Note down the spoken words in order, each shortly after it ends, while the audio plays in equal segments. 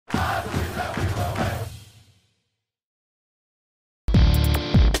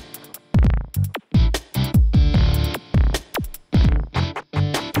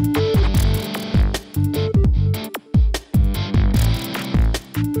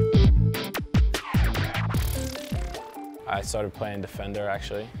I started playing defender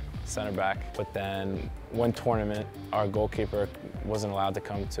actually, center back. But then one tournament, our goalkeeper wasn't allowed to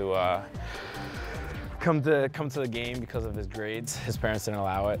come to the game because of his grades. His parents didn't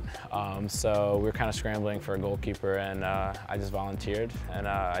allow it. So we were kind of scrambling for a goalkeeper, and I just volunteered, and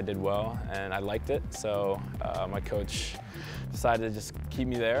I did well, and I liked it. So my coach decided to just keep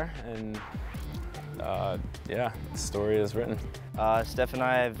me there, and yeah, the story is written. Steph and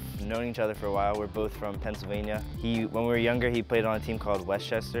I have known each other for a while. We're both from Pennsylvania. When we were younger, he played on a team called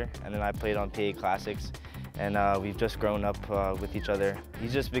Westchester, and then I played on PA Classics. And we've just grown up with each other.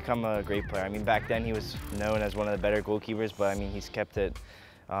 He's just become a great player. I mean, back then he was known as one of the better goalkeepers, but I mean, he's kept it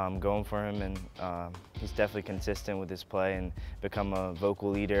going for him, and he's definitely consistent with his play and become a vocal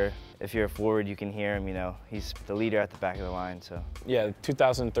leader. If you're a forward, you can hear him, you know, he's the leader at the back of the line, so. Yeah, the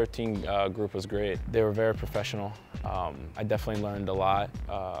 2013 group was great. They were very professional. I definitely learned a lot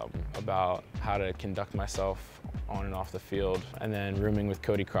about how to conduct myself on and off the field. And then rooming with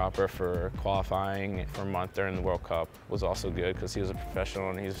Cody Cropper for qualifying for a month during the World Cup was also good because he was a professional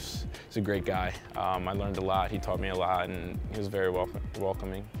and he's a great guy. I learned a lot. He taught me a lot, and he was very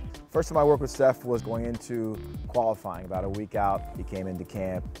welcoming. First time I worked with Steph was going into qualifying. About a week out, he came into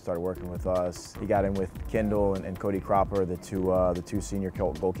camp, started working with us. He got in with Kendall and Cody Cropper, the two senior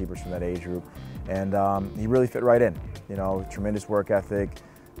goalkeepers from that age group, and he really fit right in. You know, tremendous work ethic,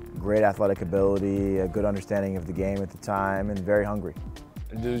 great athletic ability, a good understanding of the game at the time, and very hungry.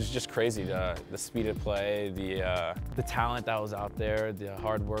 It was just crazy, the speed of play, the talent that was out there, the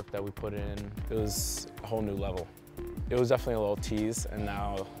hard work that we put in. It was a whole new level. It was definitely a little tease, and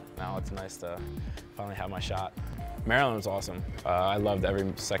now it's nice to finally have my shot. Maryland was awesome. I loved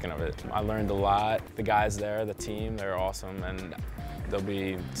every second of it. I learned a lot. The guys there, the team, they're awesome, and they'll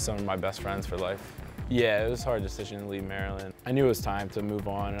be some of my best friends for life. Yeah, it was a hard decision to leave Maryland. I knew it was time to move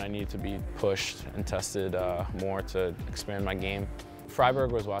on, and I needed to be pushed and tested more to expand my game.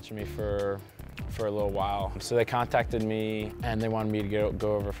 Freiburg was watching me for a little while, so they contacted me and they wanted me to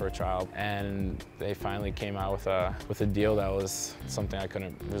go over for a trial, and they finally came out with a deal that was something I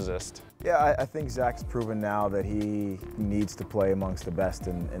couldn't resist. Yeah, I think Zach's proven now that he needs to play amongst the best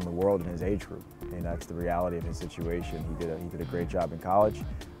in the world in his age group. I mean, that's the reality of his situation. He did a great job in college,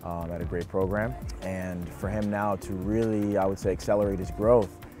 at a great program, and for him now to really, I would say, accelerate his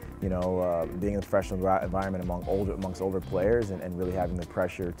growth, you know, being in a professional environment amongst older players and really having the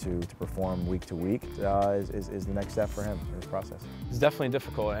pressure to perform week to week is the next step for him in this process. It's definitely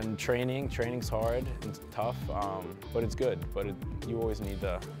difficult, and training's hard and tough, but it's good. But you always need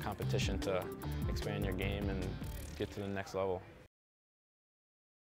the competition to expand your game and get to the next level.